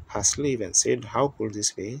her sleeve and said, how could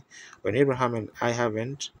this be when Abraham and I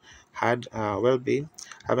haven't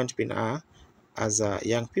been as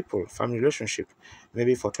young people, family relationship,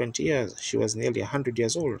 maybe for 20 years. She was nearly 100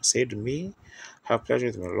 years old, said, me have pleasure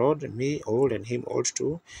with my Lord, me old and him old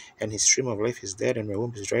too, and his stream of life is dead and my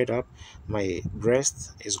womb is dried up, my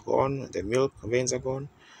breast is gone, the milk veins are gone.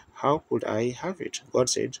 How could I have it? God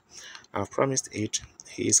said, I've promised it,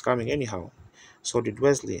 he is coming anyhow. So did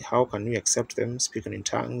Wesley. How can we accept them speaking in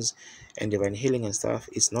tongues and divine healing and stuff?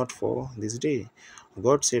 It's not for this day.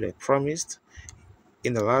 God said, I promised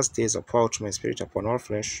in the last days I'll pour out my spirit upon all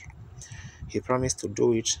flesh. He promised to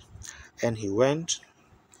do it, and he went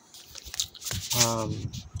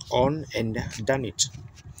on and done it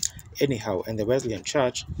anyhow. And the Wesleyan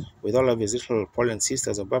Church, with all of his little Pauline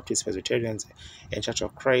sisters of Baptists, Presbyterians, and Church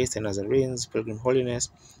of Christ, and Nazarenes, Pilgrim Holiness,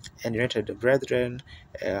 and United Brethren,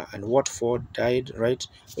 and Watford, died right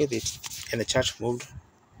with it, and the church moved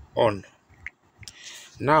on.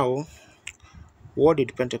 Now, what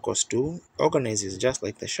did Pentecost do? Organizes just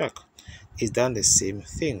like the shack. It's done the same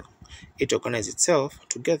thing. It organized itself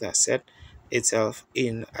together, set itself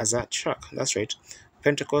in as a shack. That's right.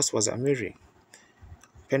 Pentecost was a Mary.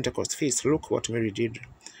 Pentecost feast. Look what Mary did.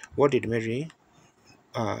 What did Mary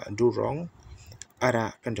do wrong? At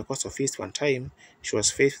a Pentecostal feast one time, she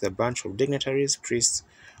was faced with a bunch of dignitaries, priests.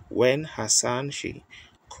 When her son, she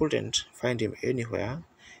couldn't find him anywhere,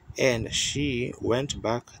 and she went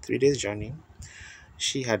back 3 days journey.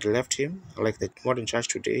 She had left him, like the modern church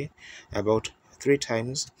today, about 3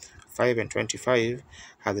 times. 5 and 25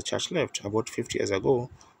 had the church left about 50 years ago,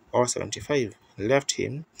 or 75 left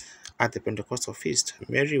him at the Pentecostal feast.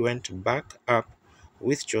 Mary went back up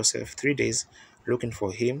with Joseph 3 days looking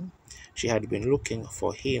for him. She had been looking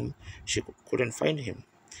for him. She couldn't find him.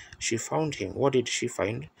 She found him. What did she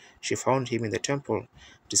find? She found him in the temple,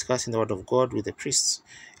 discussing the word of God with the priests.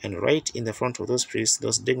 And right in the front of those priests,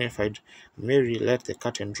 those dignified, Mary let the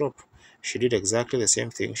curtain drop. She did exactly the same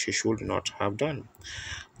thing she should not have done.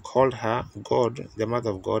 Called her God, the mother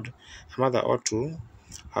of God. A mother ought to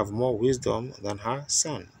have more wisdom than her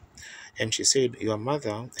son. And she said, your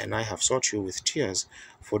mother and I have sought you with tears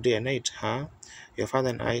for day and night. Your father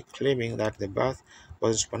and I, claiming that the birth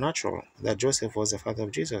was supernatural, that Joseph was the father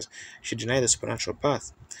of Jesus. She denied the supernatural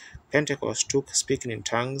birth. Pentecost took speaking in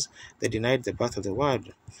tongues. They denied the birth of the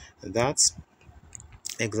word. That's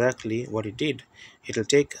exactly what it did. It'll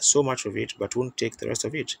take so much of it, but won't take the rest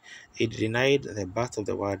of it. It denied the birth of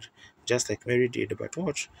the word, just like Mary did. But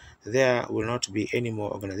watch, there will not be any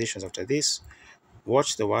more organizations after this.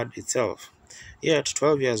 Watch the word itself. Yet,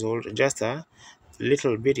 12 years old, just a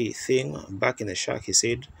little bitty thing back in the shack, he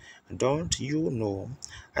said, "Don't you know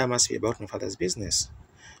I must be about my father's business?"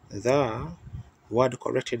 The word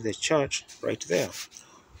corrected the church right there.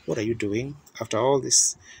 What are you doing after all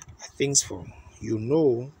these things for? You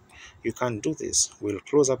know you can't do this. We'll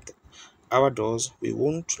close up our doors. We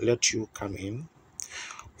won't let you come in.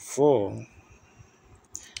 For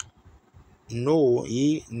know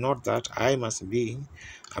ye not that I must be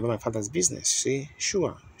about my father's business? See,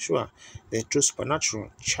 sure. The true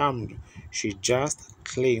supernatural charmed. She just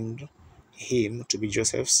claimed him to be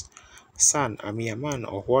Joseph's son, a mere man,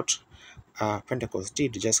 or what Pentecost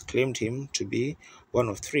did, just claimed him to be one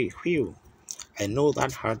of three. Whew. I know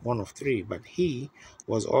that had one of three, but he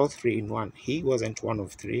was all three in one. He wasn't one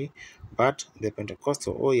of three, but the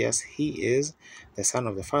Pentecostal, oh yes, he is the Son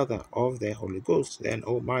of the Father of the Holy Ghost. Then,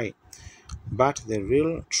 oh my. But the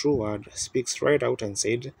real true word speaks right out and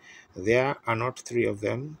said, there are not three of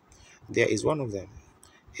them, there is one of them.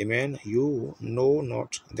 Amen. You know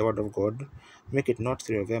not the word of God. Make it not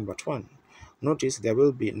three of them, but one. Notice there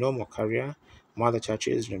will be no more carrier, mother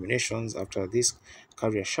churches, denominations after this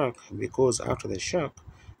carrier shack, because after the shack,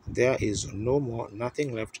 there is no more,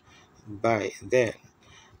 nothing left by then,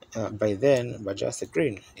 but just the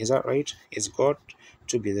grain. Is that right? It's got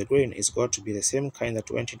to be the grain. It's got to be the same kind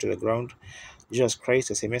that went into the ground. Jesus Christ,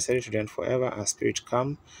 the same yesterday, today, and forever, and Spirit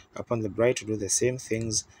come upon the bride to do the same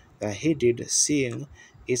things that he did, seeing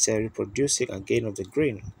it's a reproducing again of the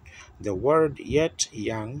grain. The word yet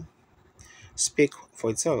young speak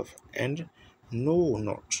for itself, and know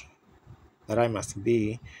not that I must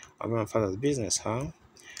be about my father's business, huh?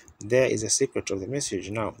 There is a secret of the message.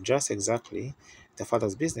 Now, just exactly the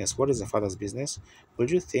father's business. What is the father's business?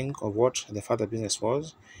 Would you think of what the father's business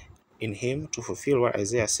was? In him to fulfill what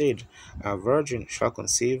Isaiah said, a virgin shall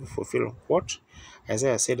conceive, fulfill what?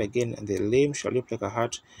 Isaiah said again, the lame shall leap like a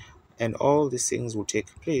hart, and all these things will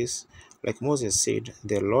take place. Like Moses said,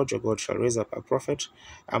 the Lord your God shall raise up a prophet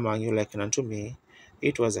among you like unto me.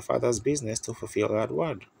 It was the Father's business to fulfill that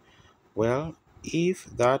word. Well, if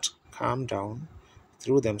that calmed down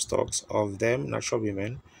through them talks of them natural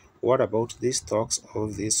women, what about these talks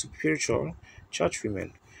of these spiritual church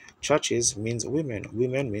women? Churches means women,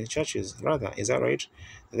 women means churches, rather, is that right?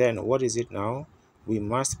 Then what is it now? We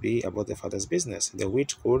must be about the Father's business. The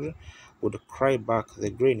wheat would cry back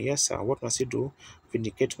the grain, yes sir. What must you do?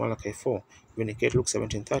 Vindicate Malachi 4, vindicate Luke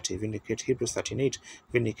 17:30, vindicate Hebrews 13:8,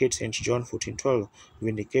 vindicate St. John 14:12,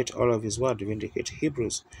 vindicate all of his word, vindicate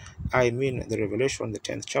Hebrews. I mean the Revelation, the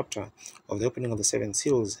 10th chapter of the opening of the seven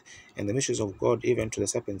seals, and the mysteries of God, even to the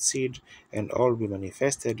serpent seed, and all will be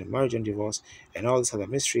manifested, marriage and divorce, and all these other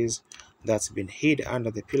mysteries that's been hid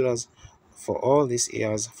under the pillars for all these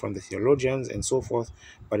years from the theologians and so forth,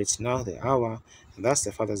 but it's now the hour, and that's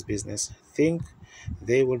the Father's business. Think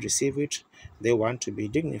they will receive it. They want to be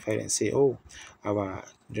dignified and say, oh, our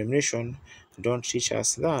denomination don't teach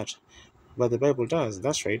us that. But the Bible does.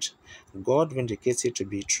 That's right. God vindicates it to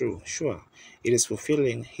be true. Sure, it is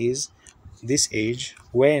fulfilling this age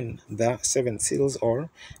when the seven seals, or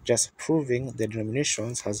just proving the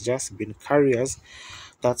denominations, has just been carriers.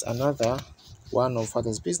 That's another one of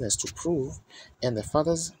Father's business to prove, and the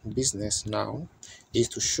Father's business now is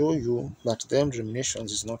to show you that them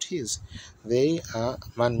denominations is not his. They are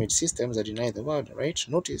man-made systems that deny the word, right?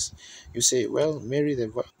 Notice, you say, well, Mary the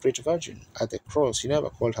great virgin at the cross, he never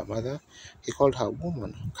called her mother, he called her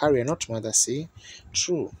woman, carrier, not mother. See,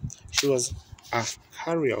 true, she was a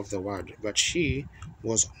carrier of the word, but she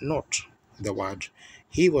was not the word.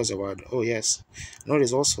 He was the word. Oh yes.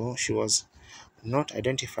 Notice also, she was not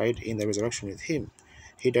identified in the resurrection with him.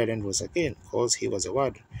 He died and rose again because he was a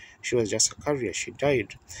word. She was just a carrier. She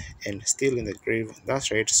died and still in the grave. That's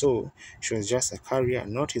right. So she was just a carrier,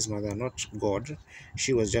 not his mother, not God.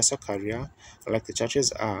 She was just a carrier, like the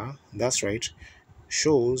churches are. That's right.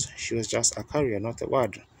 Shows she was just a carrier, not the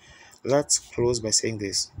word. Let's close by saying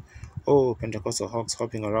this. Oh, Pentecostal hawks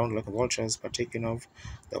hopping around like vultures, partaking of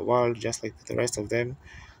the world just like the rest of them,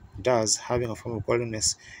 does, having a form of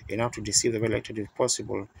godliness enough to deceive the well elected if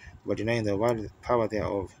possible, but denying the word power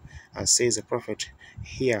thereof. As says the prophet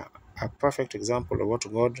here, a perfect example of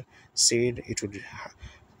what God said it would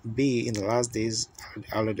be in the last days,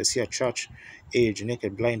 a Laodicea church, age,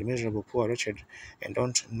 naked, blind, miserable, poor, wretched, and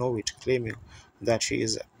don't know it, claiming that she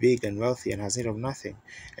is big and wealthy and has need of nothing,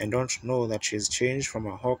 and don't know that she is changed from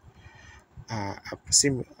a hawk,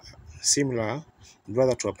 similar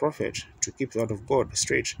brother to a prophet, to keep the word of God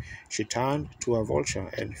straight. She turned to a vulture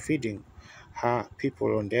and feeding her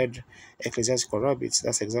people on dead ecclesiastical rabbits.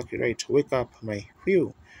 That's exactly right. Wake up, my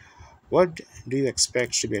whew. What do you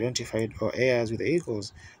expect to be identified or heirs with the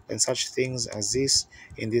eagles when such things as this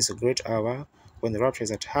in this great hour when the rapture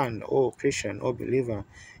is at hand. Oh Christian, oh believer,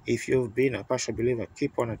 if you've been a partial believer,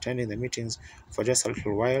 keep on attending the meetings for just a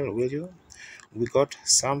little while, will you? We got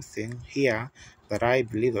something here that I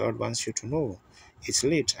believe the Lord wants you to know. It's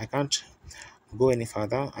late. I can't go any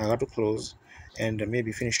further. I got to close and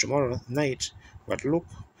maybe finish tomorrow night. But look,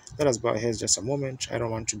 let us bow our heads just a moment. I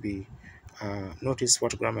don't want to be notice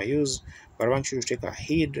what grammar I use, but I want you to take a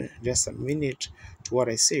heed just a minute to what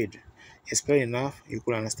I said. It's plain enough, you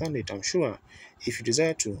could understand it, I'm sure. If you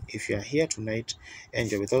desire to, if you are here tonight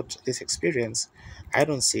and you're without this experience, I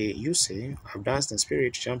don't say, you say, I've danced in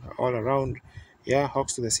spirit, jump all around. Yeah,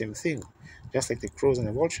 hawks do the same thing, just like the crows and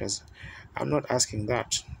the vultures. I'm not asking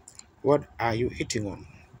that. What are you eating on?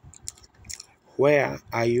 Where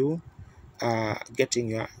are you getting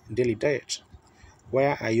your daily diet?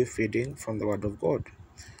 Where are you feeding from the Word of God?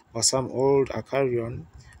 Or some old acarion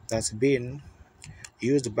that's been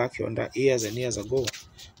used back yonder years and years ago?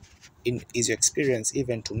 Is your experience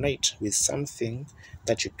even tonight with something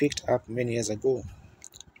that you picked up many years ago?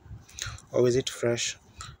 Or is it fresh,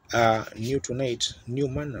 new tonight, new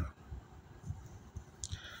manna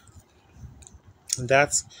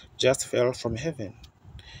that's just fell from heaven?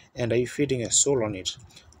 And are you feeding a soul on it,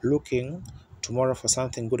 looking tomorrow for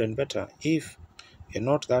something good and better? If you're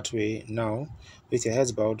not that way now, with your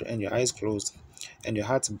heads bowed and your eyes closed and your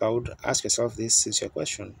hearts bowed, ask yourself this sincere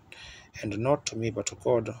question, and not to me but to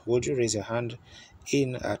God. Would you raise your hand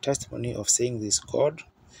in a testimony of saying this? God,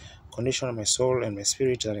 condition my soul and my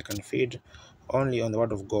spirit that I can feed only on the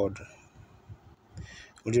word of God.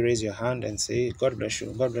 Would you raise your hand and say, God bless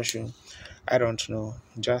you, God bless you? I don't know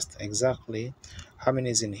just exactly how many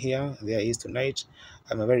is in here there is tonight.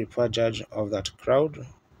 I'm a very poor judge of that crowd,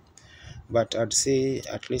 but I'd say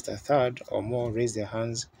at least a third or more raise their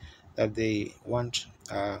hands that they want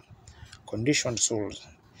conditioned souls.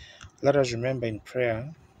 Let us remember in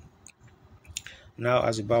prayer now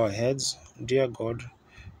as we bow our heads. Dear God,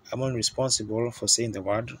 I'm only responsible for saying the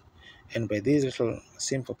word, and by these little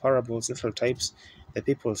simple parables, little types, the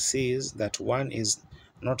people sees that one is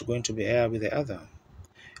not going to be heir with the other.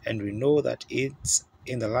 And we know that it's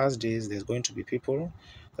in the last days there's going to be people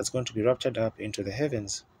that's going to be raptured up into the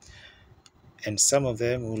heavens. And some of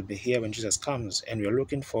them will be here when Jesus comes, and we're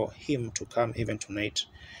looking for him to come even tonight.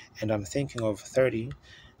 And I'm thinking of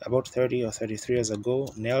about 30 or 33 years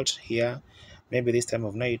ago, knelt here, maybe this time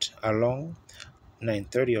of night, along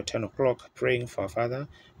 9:30 or 10 o'clock, praying for a father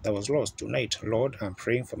that was lost. Tonight, Lord, I'm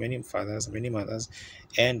praying for many fathers, many mothers,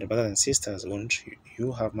 and brothers and sisters. Won't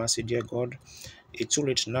you have mercy, dear God? It's too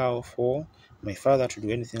late now for my father to do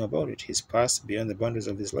anything about it. He's passed beyond the boundaries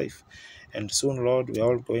of his life. And soon, Lord, we're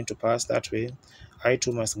all going to pass that way. I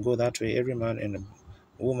too must go that way. Every man and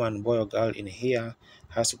woman, boy or girl in here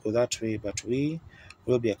has to go that way. But we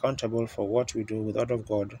will be accountable for what we do with the word of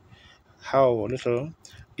God. How little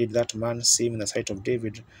did that man seem in the sight of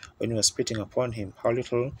David when he was spitting upon him? How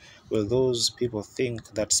little will those people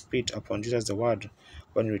think that spit upon Jesus the Word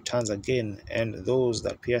when he returns again, and those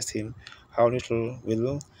that pierced him? How little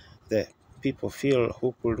will the people feel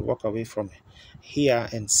who could walk away from here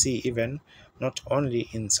and see, even not only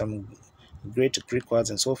in some great Greek words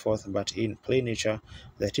and so forth, but in plain nature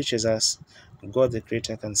that teaches us God the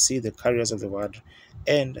Creator can see the carriers of the Word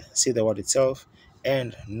and see the Word itself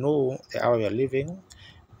and know the hour we are living.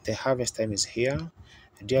 The harvest time is here.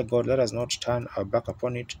 Dear God, let us not turn our back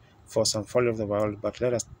upon it for some folly of the world, but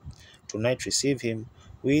let us tonight receive him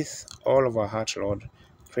with all of our heart, Lord.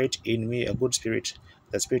 Create in me a good spirit,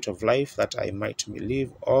 the spirit of life, that I might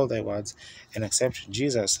believe all thy words and accept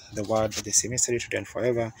Jesus, the word, the same mystery today and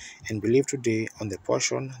forever, and believe today on the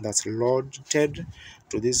portion that's allotted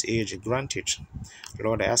to this age. Grant it,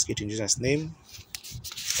 Lord, I ask it in Jesus' name.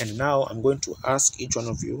 And now I'm going to ask each one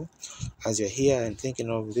of you, as you're here and thinking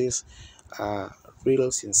of this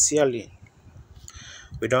real sincerely.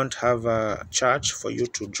 We don't have a church for you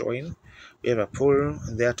to join. We have a pool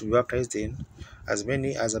there to be baptized in. As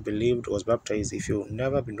many as I believed was baptized. If you've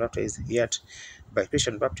never been baptized yet by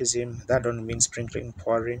Christian baptism, that don't mean sprinkling,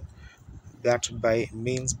 pouring. That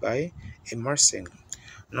means by immersing.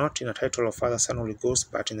 Not in a title of Father, Son, Holy Ghost,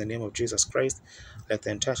 but in the name of Jesus Christ, like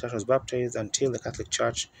the entire church was baptized until the Catholic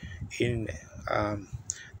Church in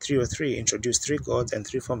 303 introduced three gods and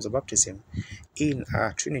three forms of baptism in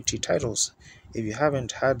Trinity titles. If you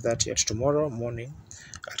haven't heard that yet, tomorrow morning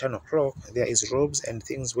at 10 o'clock, there is robes and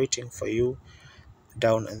things waiting for you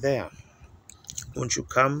down there. Won't you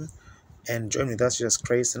come and join with us, Jesus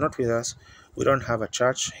Christ? Not with us. We don't have a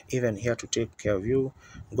church even here to take care of you.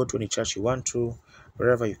 Go to any church you want to,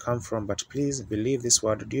 wherever you come from. But please believe this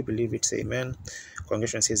word. Do you believe it? Say amen.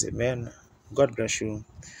 Congregation says amen. God bless you.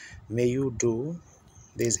 May you do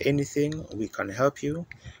there's anything we can help you,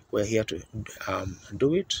 we're here to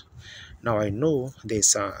do it. Now I know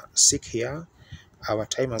there's a sick here. Our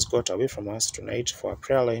time has got away from us tonight for a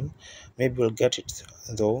prayer line. Maybe we'll get it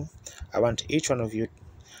though. I want each one of you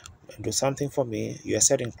to do something for me. You are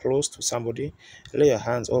sitting close to somebody, lay your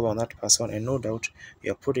hands over on that person, and no doubt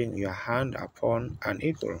you're putting your hand upon an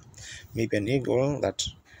eagle. Maybe an eagle that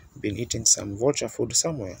been eating some vulture food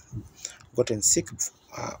somewhere, gotten sick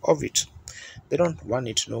of it. They don't want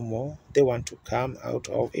it no more. They want to come out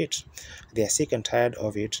of it. They are sick and tired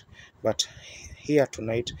of it. But here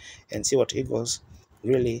tonight and see what eagles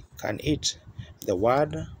really can eat the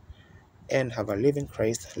word and have a living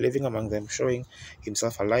Christ living among them, showing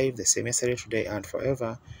himself alive the same yesterday, today, and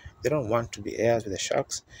forever. They don't want to be heirs with the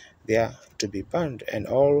sharks. They are to be burned, and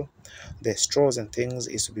all the straws and things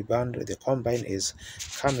is to be burned. The combine is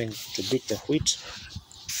coming to beat the wheat.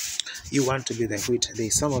 You want to be the wheat. There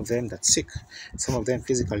is some of them that sick, some of them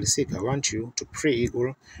physically sick. I want you to pray,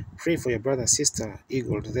 eagle. Pray for your brother, sister,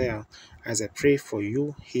 eagle there. As I pray for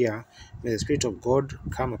you here, may the Spirit of God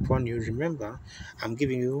come upon you. Remember, I'm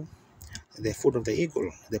giving you the food of the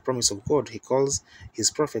eagle, the promise of God. He calls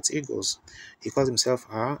his prophets eagles. He calls himself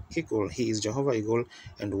a eagle. He is Jehovah eagle.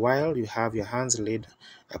 And while you have your hands laid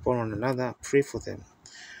upon one another, pray for them.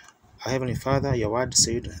 Our Heavenly Father, your word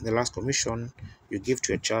said the last commission you give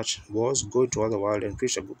to your church was go into all the world and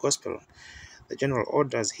preach the good gospel. The general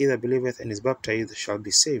orders, he that believeth and is baptized shall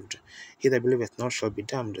be saved. He that believeth not shall be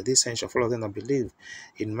damned. These signs shall follow them that believe.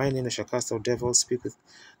 In my name they shall cast out devils,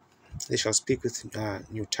 they shall speak with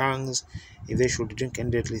new tongues. If they should drink any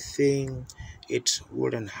deadly thing, it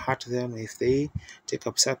wouldn't hurt them. If they take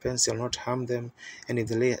up serpents, they'll not harm them. And if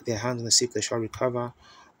they lay their hands on the sick, they shall recover.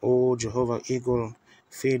 O Jehovah Eagle,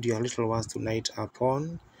 feed your little ones tonight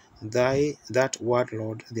upon that word,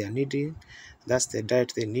 Lord. They are needy. That's the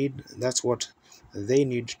diet they need. That's what they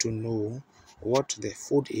need to know what the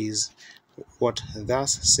food is, what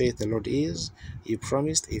thus saith the Lord is. You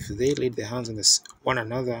promised if they laid their hands on one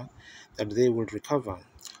another that they will recover.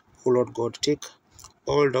 O Lord God, take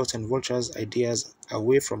all doubts and vultures' ideas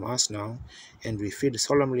away from us now, and we feed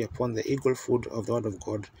solemnly upon the eagle food of the word of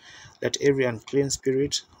God. Let every unclean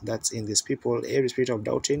spirit that's in these people, every spirit of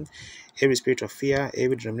doubting, every spirit of fear,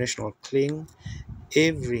 every denominational cling,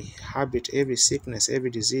 every habit, every sickness, every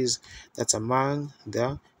disease that's among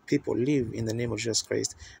the people live in the name of Jesus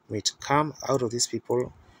Christ. May it come out of these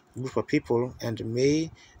people, group of people, and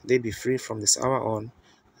may they be free from this hour on,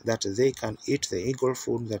 that they can eat the eagle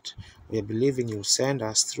food that we are believing you send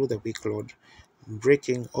us through the week, Lord,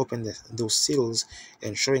 breaking open those seals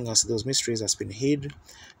and showing us those mysteries that's been hid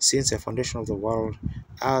since the foundation of the world,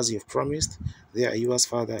 as you've promised. They are yours,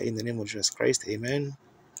 Father, in the name of Jesus Christ. Amen.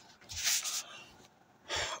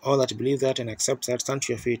 All that believe that and accept that, stand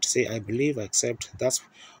to your feet, say, I believe, I accept. That's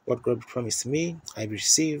what God promised me. I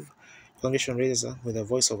receive. Congregation raises with a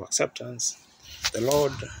voice of acceptance. The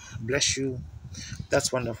Lord bless you.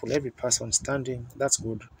 That's wonderful. Every person standing, that's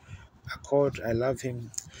good. Accord, I love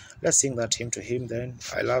him. Let's sing that hymn to him then.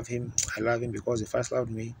 I love him because he first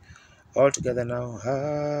loved me. All together now.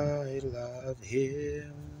 I love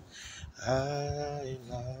him. I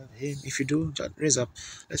love him. If you do, just raise up.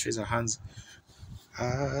 Let's raise our hands.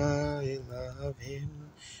 I love him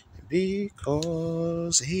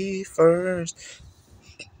because he first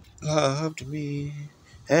loved me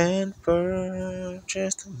and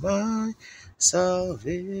purchased my salvation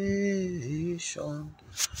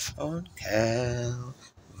on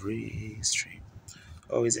Calvary stream.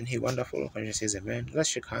 Oh, isn't he wonderful? When he says amen. Let's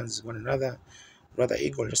shake hands with one another. Brother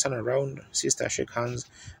Eagle, just turn around. Sister, shake hands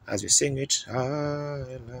as we sing it.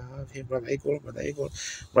 I love him. Brother Eagle, Brother Eagle,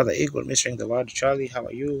 Brother Eagle, ministering the word. Charlie, how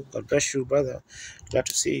are you? God bless you, brother. Glad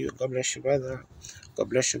to see you. God bless you, brother. God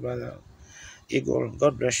bless you, brother. Eagle,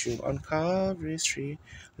 God bless you. On Calvary Street,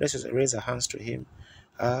 let's just raise our hands to him.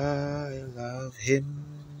 I love him.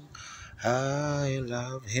 I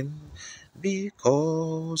love him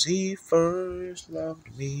because he first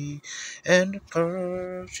loved me and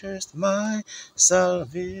purchased my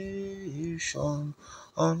salvation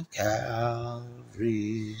on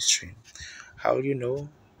Calvary Street. How will you know?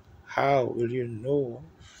 How will you know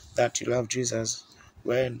that you love Jesus?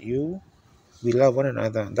 When we love one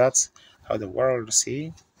another. That's how the world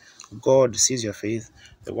sees. God sees your faith.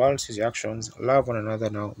 The world sees your actions. Love one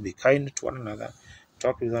another now. Be kind to one another.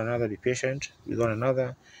 Talk with one another. Be patient with one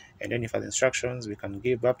another. And any further instructions, we can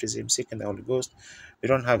give baptism, seek in the Holy Ghost. We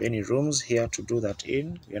don't have any rooms here to do that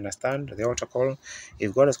in. You understand the altar call.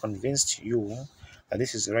 If God has convinced you that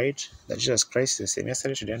this is right, that Jesus Christ is the same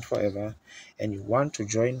yesterday, today, and forever, and you want to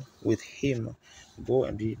join with him, go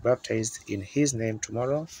and be baptized in his name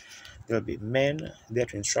tomorrow. There will be men there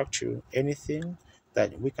to instruct you. Anything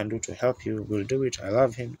that we can do to help you, we'll do it. I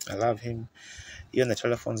love him. I love him. You're on the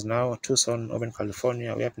telephones now. Tucson, Open,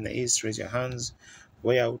 California. Way up in the east. Raise your hands.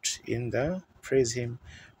 Way out in the praise him.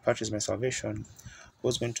 Part is my salvation.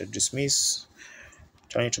 Who's going to dismiss?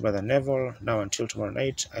 Turn it to Brother Neville. Now until tomorrow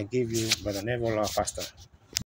night, I give you Brother Neville, our pastor.